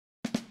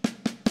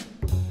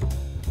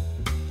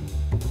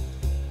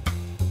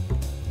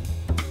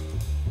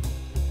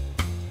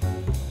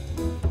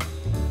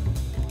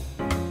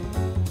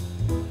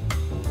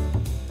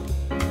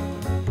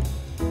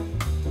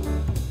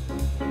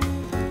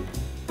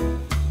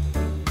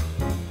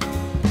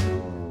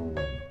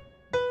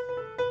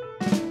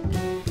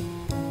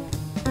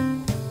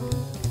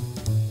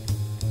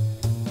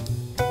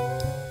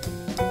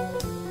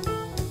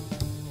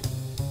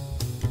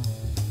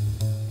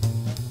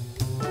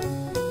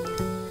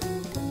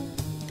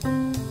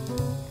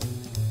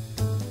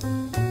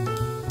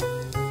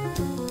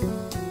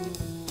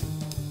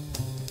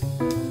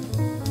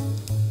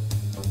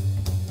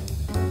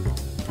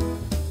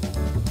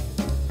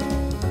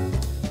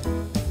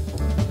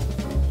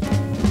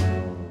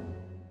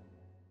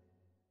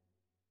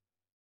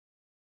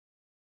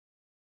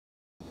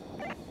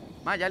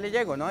Ma, ya le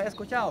llego, no he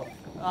escuchado.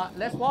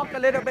 Let's walk a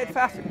little bit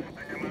faster.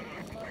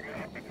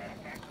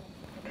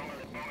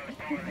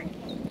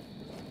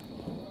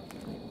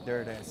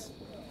 There it is.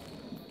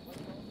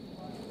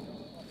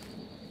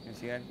 You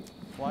see it?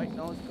 White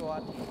nose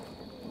goat.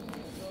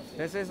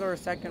 This is our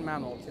second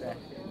mammal today.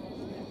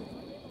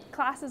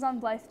 Classes on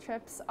Blyth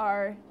trips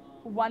are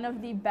one of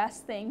the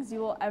best things you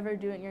will ever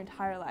do in your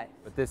entire life.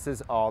 But this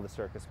is all the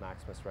Circus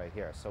Maximus right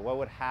here. So what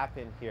would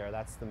happen here,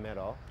 that's the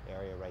middle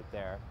area right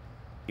there.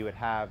 You would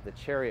have the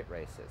chariot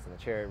races, and the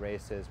chariot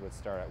races would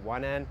start at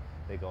one end,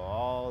 they go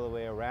all the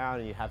way around,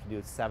 and you have to do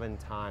it 7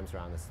 times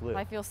around this loop.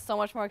 I feel so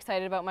much more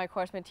excited about my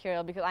course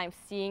material because I'm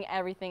seeing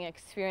everything,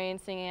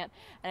 experiencing it,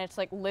 and it's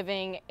like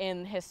living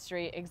in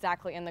history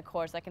exactly in the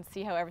course. I can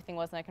see how everything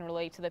was and I can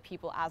relate to the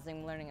people as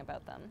I'm learning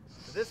about them.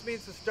 So this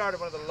means the start of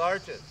one of the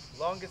largest,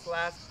 longest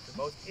lasting, the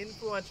most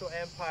influential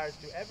empires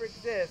to ever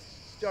exist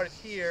started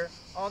here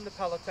on the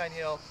Palatine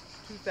Hill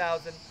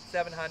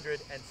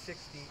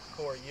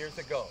 2,764 years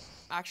ago.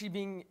 Actually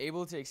being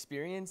able to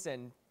experience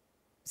and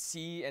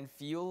see and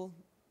feel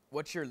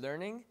what you're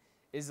learning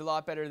is a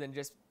lot better than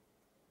just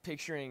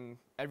picturing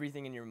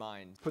everything in your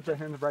mind. Put that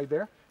hand right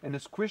there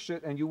and squish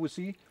it, and you will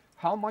see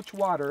how much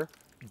water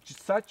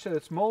such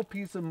a small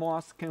piece of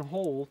moss can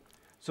hold.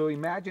 So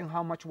imagine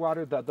how much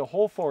water that the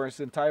whole forest,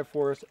 entire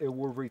forest, it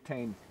will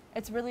retain.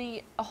 It's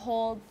really a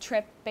whole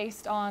trip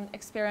based on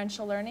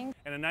experiential learning.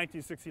 And in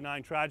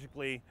 1969,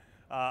 tragically,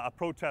 a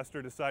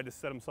protester decided to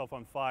set himself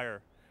on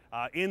fire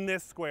in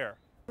this square.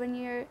 When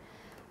you're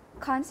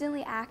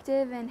constantly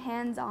active and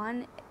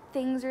hands-on,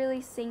 things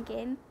really sink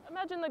in.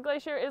 Imagine the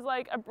glacier is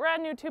like a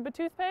brand new tube of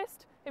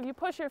toothpaste. If you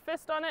push your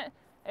fist on it,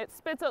 it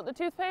spits out the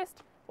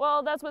toothpaste.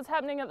 Well, that's what's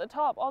happening at the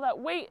top. All that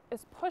weight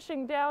is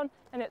pushing down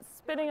and it's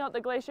spitting out the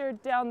glacier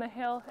down the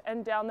hill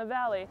and down the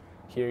valley.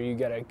 Here you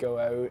gotta go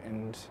out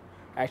and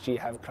actually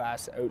have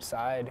class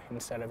outside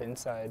instead of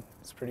inside.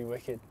 It's pretty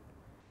wicked.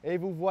 Et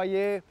vous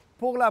voyez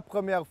pour la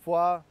première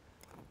fois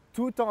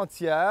tout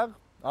entière,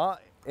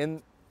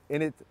 in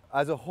it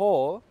as a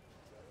whole,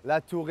 la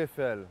Tour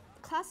Eiffel.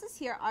 Classes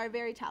here are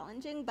very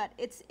challenging, but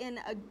it's in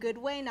a good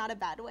way, not a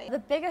bad way. The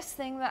biggest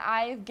thing that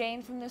I've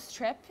gained from this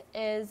trip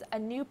is a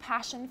new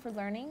passion for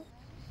learning.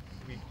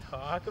 We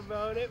talk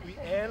about it, we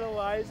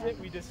analyze it,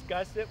 we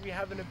discuss it, we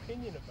have an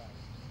opinion about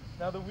it.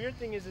 Now the weird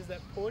thing is that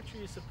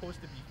poetry is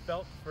supposed to be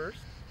felt first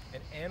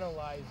and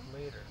analyzed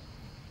later.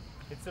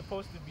 It's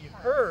supposed to be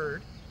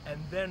heard and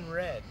then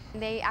read.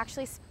 They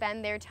actually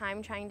spend their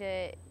time trying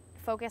to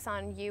focus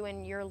on you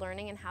and your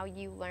learning and how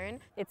you learn.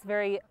 It's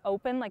very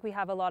open, like we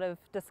have a lot of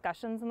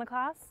discussions in the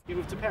class. You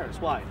moved to Paris,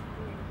 why?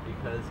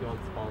 Because he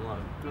wants to fall in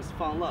love. He wants to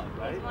fall in love,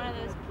 right? He's one of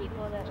those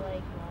people that like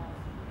love.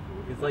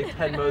 He's like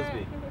Ted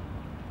Mosby.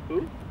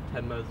 Who?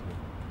 Ted Mosby.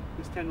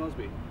 Who's Ted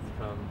Mosby? He's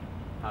from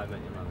How I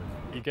Met Your Mother.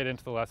 You get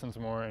into the lessons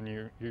more and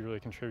you really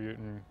contribute,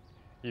 and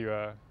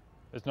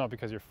it's not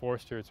because you're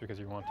forced to, it's because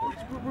you want to.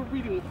 We're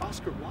reading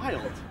Oscar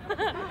Wilde.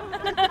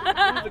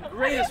 One of the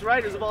greatest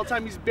writers of all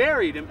time. He's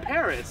buried in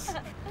Paris.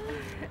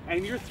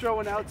 And you're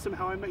throwing out some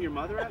How I Met Your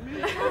Mother at me?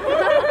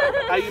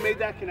 How you made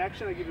that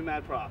connection, I give you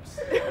mad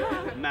props.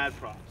 Mad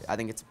props. I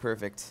think it's a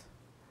perfect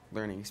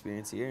learning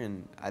experience here,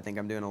 and I think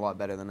I'm doing a lot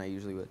better than I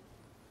usually would.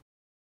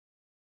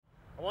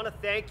 I want to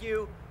thank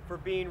you for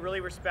being really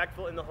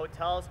respectful in the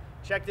hotels.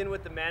 Checked in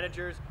with the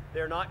managers.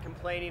 They're not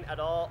complaining at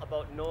all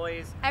about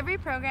noise. Every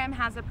program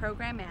has a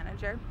program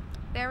manager.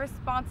 They're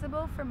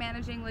responsible for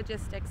managing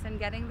logistics and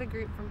getting the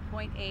group from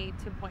point A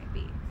to point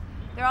B.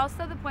 They're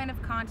also the point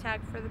of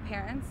contact for the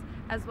parents,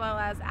 as well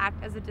as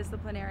act as a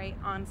disciplinary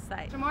on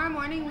site. Tomorrow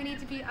morning we need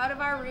to be out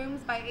of our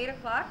rooms by 8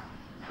 o'clock.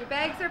 Your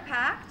bags are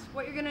packed.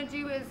 What you're going to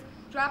do is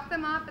drop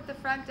them off at the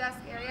front desk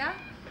area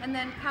and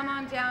then come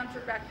on down for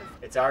breakfast.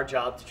 It's our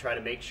job to try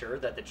to make sure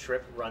that the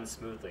trip runs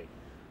smoothly.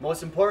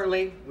 Most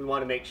importantly, we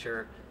want to make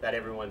sure that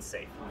everyone's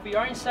safe. For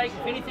your own sake,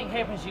 if anything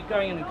happens, you're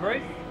going in a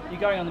group, you're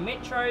going on the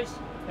metros,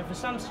 and for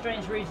some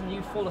strange reason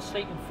you fall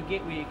asleep and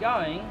forget where you're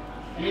going,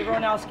 and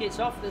everyone else gets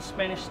off at the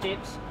Spanish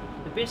Steps,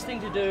 the best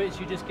thing to do is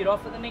you just get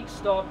off at the next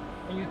stop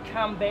and you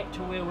come back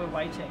to where we're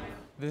waiting.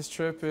 This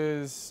trip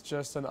is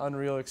just an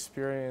unreal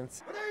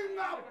experience.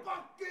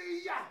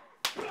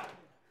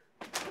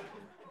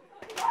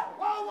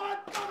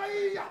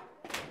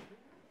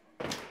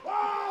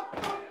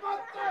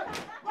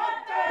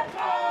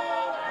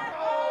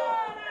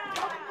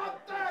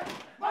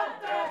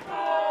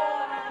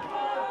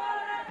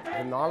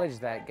 The knowledge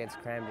that gets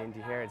crammed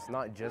into here, it's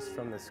not just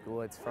from the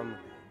school, it's from,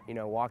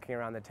 walking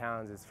around the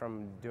towns, it's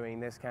from doing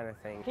this kind of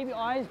thing. Keep your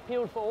eyes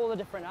peeled for all the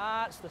different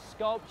arts, the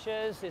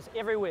sculptures, there's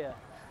everywhere.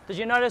 Did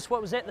you notice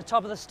what was at the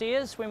top of the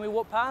stairs when we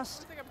walked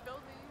past? It's like a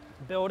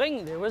building.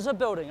 Building? There was a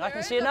building. I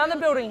can see another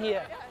building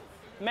here.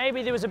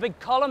 Maybe there was a big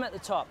column at the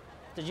top.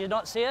 Did you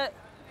not see it?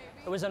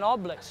 It was an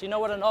obelisk. You know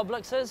what an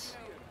obelisk is?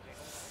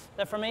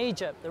 They're from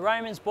Egypt. The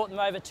Romans brought them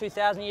over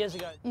 2,000 years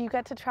ago. You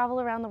get to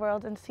travel around the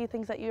world and see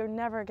things that you're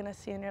never going to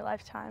see in your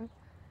lifetime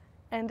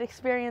and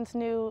experience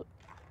new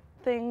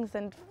things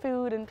and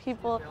food and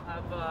people. They'll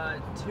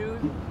have 2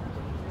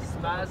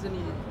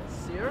 Smazany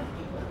Sear.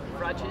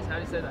 Fried cheese, how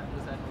do you say that?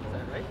 Is that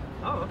right?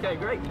 Oh, okay,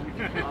 great.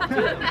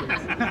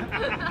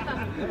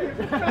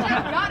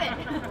 Got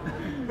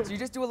it. So you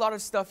just do a lot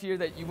of stuff here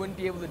that you wouldn't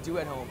be able to do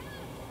at home.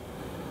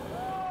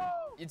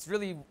 It's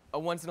really a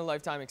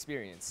once-in-a-lifetime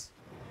experience.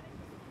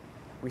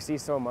 We see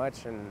so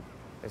much, and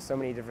there's so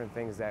many different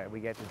things that we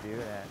get to do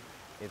that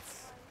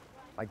it's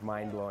like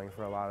mind-blowing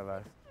for a lot of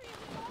us.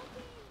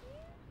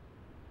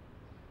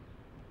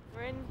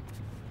 We're in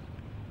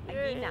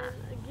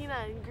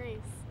Agina in Greece.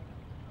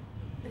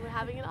 We're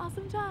having an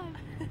awesome time.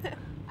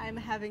 I'm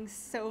having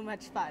so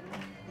much fun.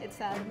 It's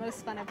the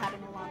most fun I've had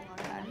in a long, long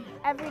time.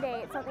 Every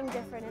day it's something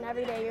different, and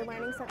every day you're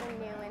learning something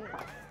new and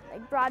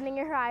like broadening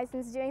your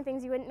horizons, doing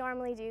things you wouldn't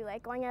normally do,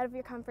 like going out of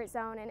your comfort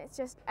zone, and it's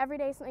just every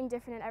day something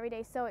different and every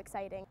day so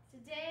exciting.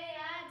 Today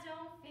I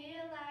don't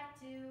feel like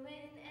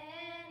doing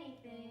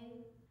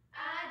anything.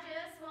 I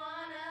just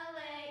wanna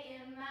lay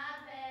in my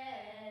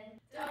bed.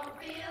 Don't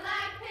feel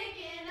like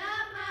picking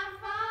up my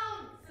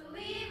phone, so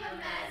leave a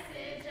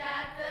message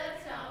at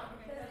the tone.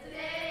 'Cause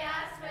today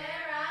I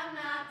swear I'm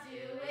not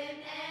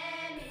doing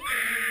anything.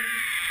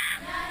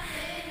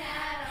 Nothing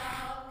at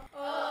all.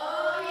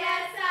 Oh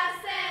yes, I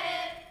said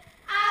it.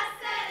 I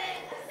said it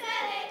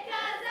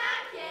 'cause I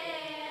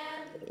can.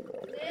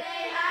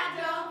 Today I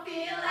don't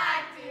feel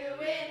like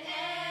doing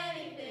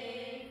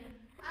anything.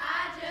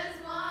 I just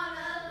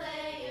wanna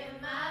lay in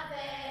my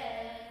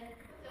bed.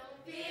 Don't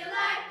feel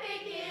like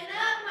picking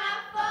up my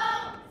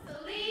phone, so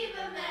leave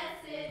a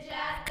message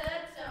at the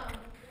tone.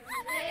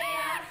 Today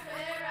I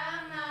swear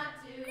I'm not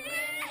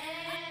doing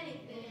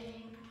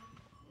anything.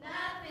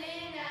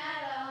 Nothing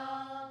at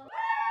all.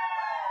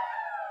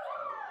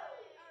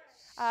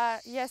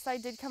 Yes, I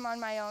did come on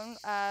my own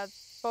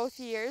both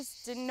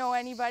years. Didn't know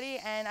anybody,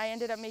 and I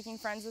ended up making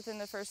friends within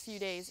the first few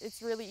days.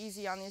 It's really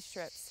easy on these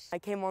trips. I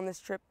came on this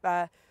trip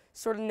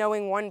sort of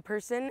knowing one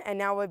person, and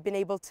now I've been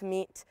able to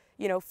meet,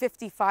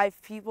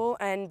 55 people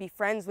and be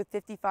friends with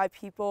 55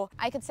 people.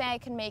 I could say I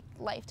could make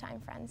lifetime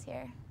friends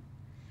here.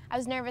 I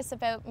was nervous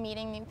about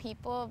meeting new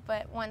people,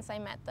 but once I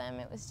met them,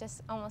 it was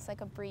just almost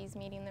like a breeze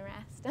meeting the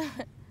rest.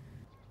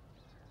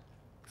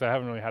 Because I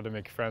haven't really had to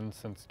make friends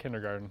since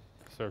kindergarten.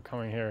 So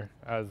coming here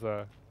as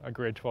a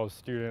grade 12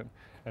 student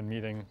and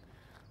meeting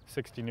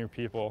 60 new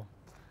people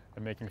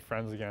and making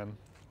friends again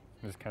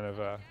is kind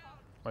of,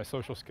 my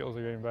social skills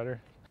are getting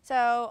better.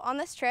 So on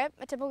this trip,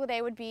 a typical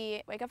day would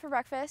be wake up for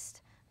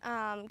breakfast,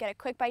 get a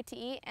quick bite to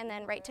eat, and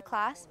then right to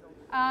class.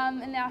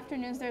 In the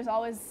afternoons, there's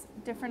always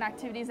different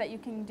activities that you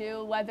can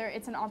do, whether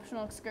it's an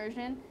optional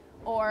excursion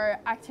or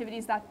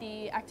activities that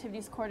the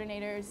activities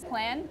coordinators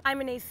plan.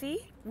 I'm an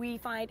AC. We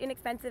find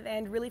inexpensive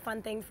and really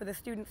fun things for the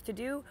students to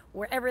do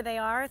wherever they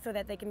are so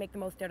that they can make the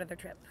most out of their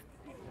trip.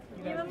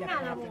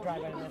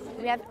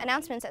 We have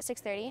announcements at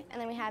 6:30,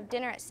 and then we have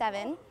dinner at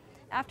 7.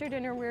 After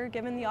dinner, we're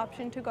given the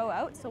option to go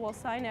out, so we'll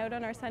sign out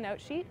on our sign out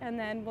sheet, and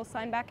then we'll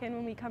sign back in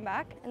when we come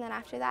back. And then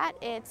after that,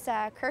 it's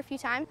curfew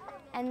time,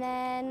 and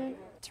then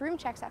it's room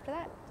checks after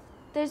that.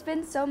 There's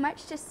been so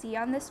much to see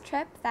on this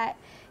trip that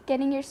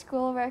getting your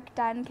schoolwork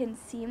done can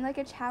seem like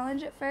a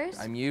challenge at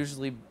first. I'm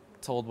usually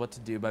told what to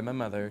do by my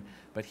mother,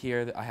 but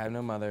here I have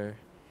no mother,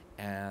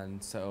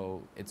 and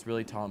so it's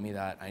really taught me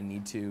that I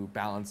need to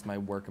balance my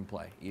work and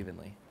play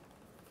evenly.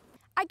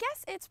 I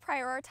guess it's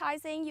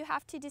prioritizing. You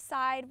have to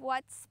decide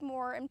what's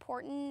more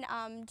important.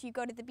 Do you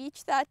go to the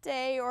beach that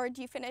day, or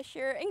do you finish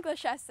your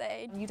English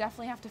essay? You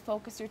definitely have to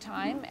focus your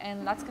time,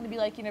 and that's going to be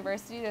like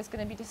university. There's going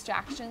to be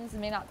distractions. It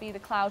may not be the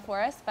cloud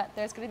forest, but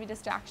there's going to be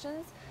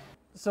distractions.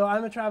 So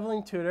I'm a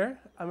traveling tutor.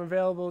 I'm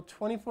available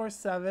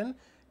 24/7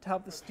 to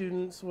help the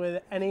students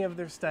with any of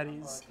their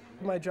studies.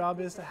 My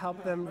job is to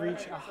help them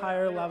reach a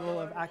higher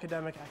level of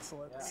academic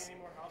excellence.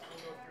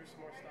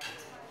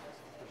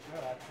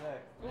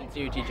 I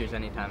see your teachers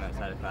anytime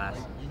outside of class.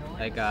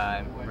 Like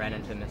I ran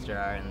into Mr.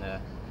 R in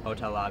the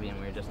hotel lobby and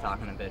we were just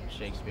talking a bit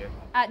Shakespeare.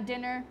 At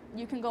dinner,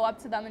 you can go up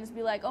to them and just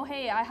be like, oh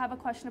hey, I have a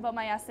question about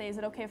my essay. Is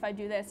it okay if I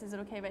do this? Is it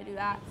okay if I do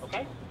that?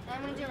 Okay.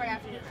 I'm going to do it right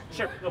after dinner.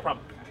 Sure, no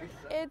problem.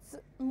 It's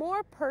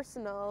more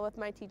personal with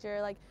my teacher.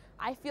 Like,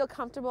 I feel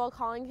comfortable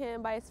calling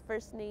him by his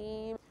first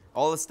name.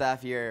 All the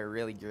staff here are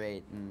really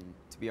great, and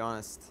to be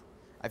honest,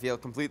 I feel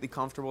completely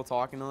comfortable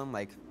talking to them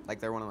like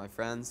they're one of my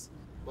friends.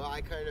 Well,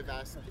 I kind of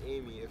asked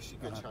Amy if she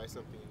could try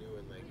something new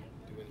and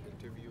do an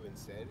interview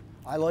instead.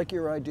 I like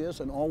your ideas,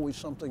 and always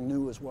something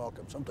new is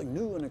welcome, something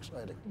new and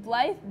exciting.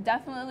 Blyth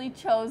definitely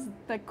chose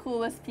the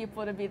coolest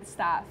people to be the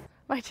staff.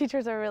 My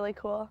teachers are really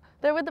cool.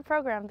 They're with the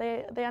program.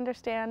 They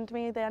understand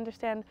me. They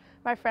understand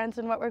my friends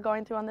and what we're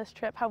going through on this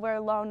trip, how we're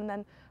alone, and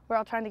then we're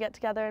all trying to get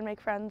together and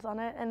make friends on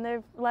it, and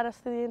they've led us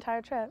through the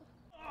entire trip.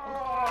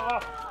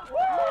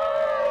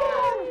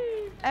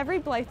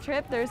 Every Blyth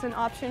trip, there's an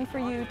option for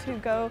you to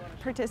go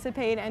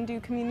participate and do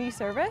community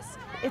service.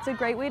 It's a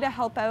great way to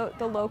help out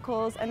the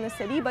locals and the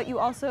city, but you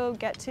also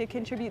get to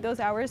contribute those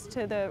hours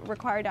to the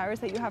required hours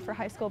that you have for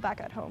high school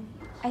back at home.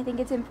 I think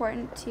it's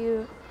important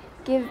to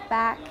give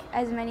back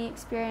as many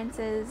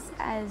experiences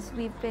as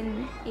we've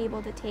been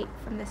able to take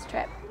from this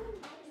trip.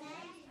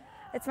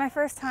 It's my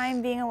first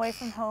time being away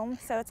from home,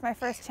 so it's my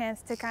first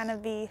chance to kind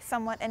of be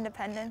somewhat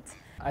independent.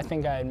 I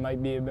think I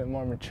might be a bit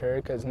more mature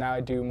because now I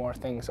do more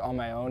things on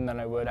my own than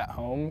I would at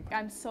home.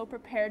 I'm so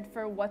prepared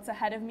for what's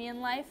ahead of me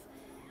in life,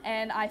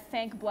 and I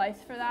thank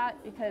Blyth for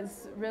that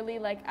because really,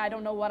 I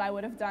don't know what I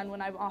would have done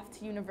when I'm off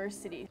to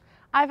university.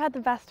 I've had the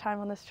best time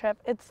on this trip.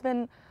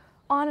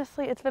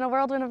 Honestly, it's been a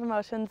whirlwind of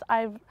emotions.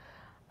 I've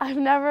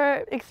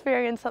never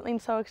experienced something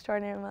so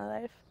extraordinary in my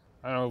life.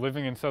 I don't know,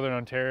 living in Southern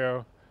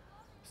Ontario,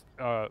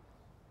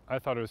 I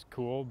thought it was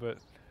cool, but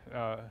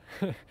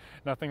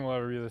nothing will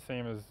ever be the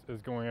same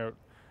as going out.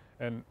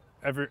 And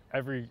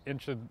every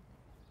inch of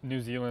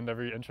New Zealand,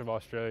 every inch of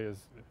Australia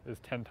is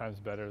 10 times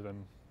better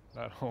than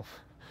at home.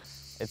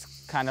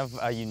 It's kind of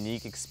a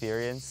unique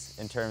experience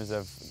in terms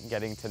of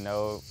getting to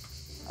know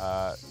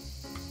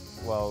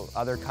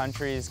other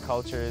countries,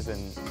 cultures,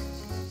 and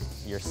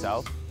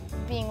yourself.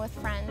 Being with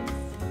friends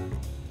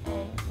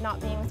and not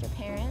being with your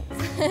parents.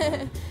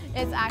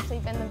 It's actually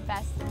been the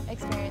best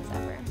experience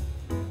ever.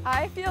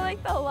 I feel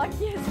like the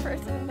luckiest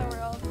person in the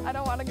world. I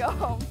don't want to go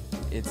home.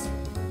 It's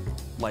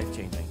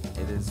life-changing.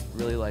 It is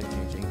really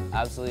life-changing.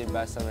 Absolutely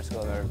best summer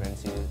school I've ever been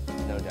to,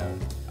 no doubt.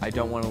 I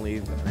don't want to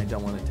leave, and I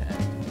don't want it to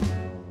end.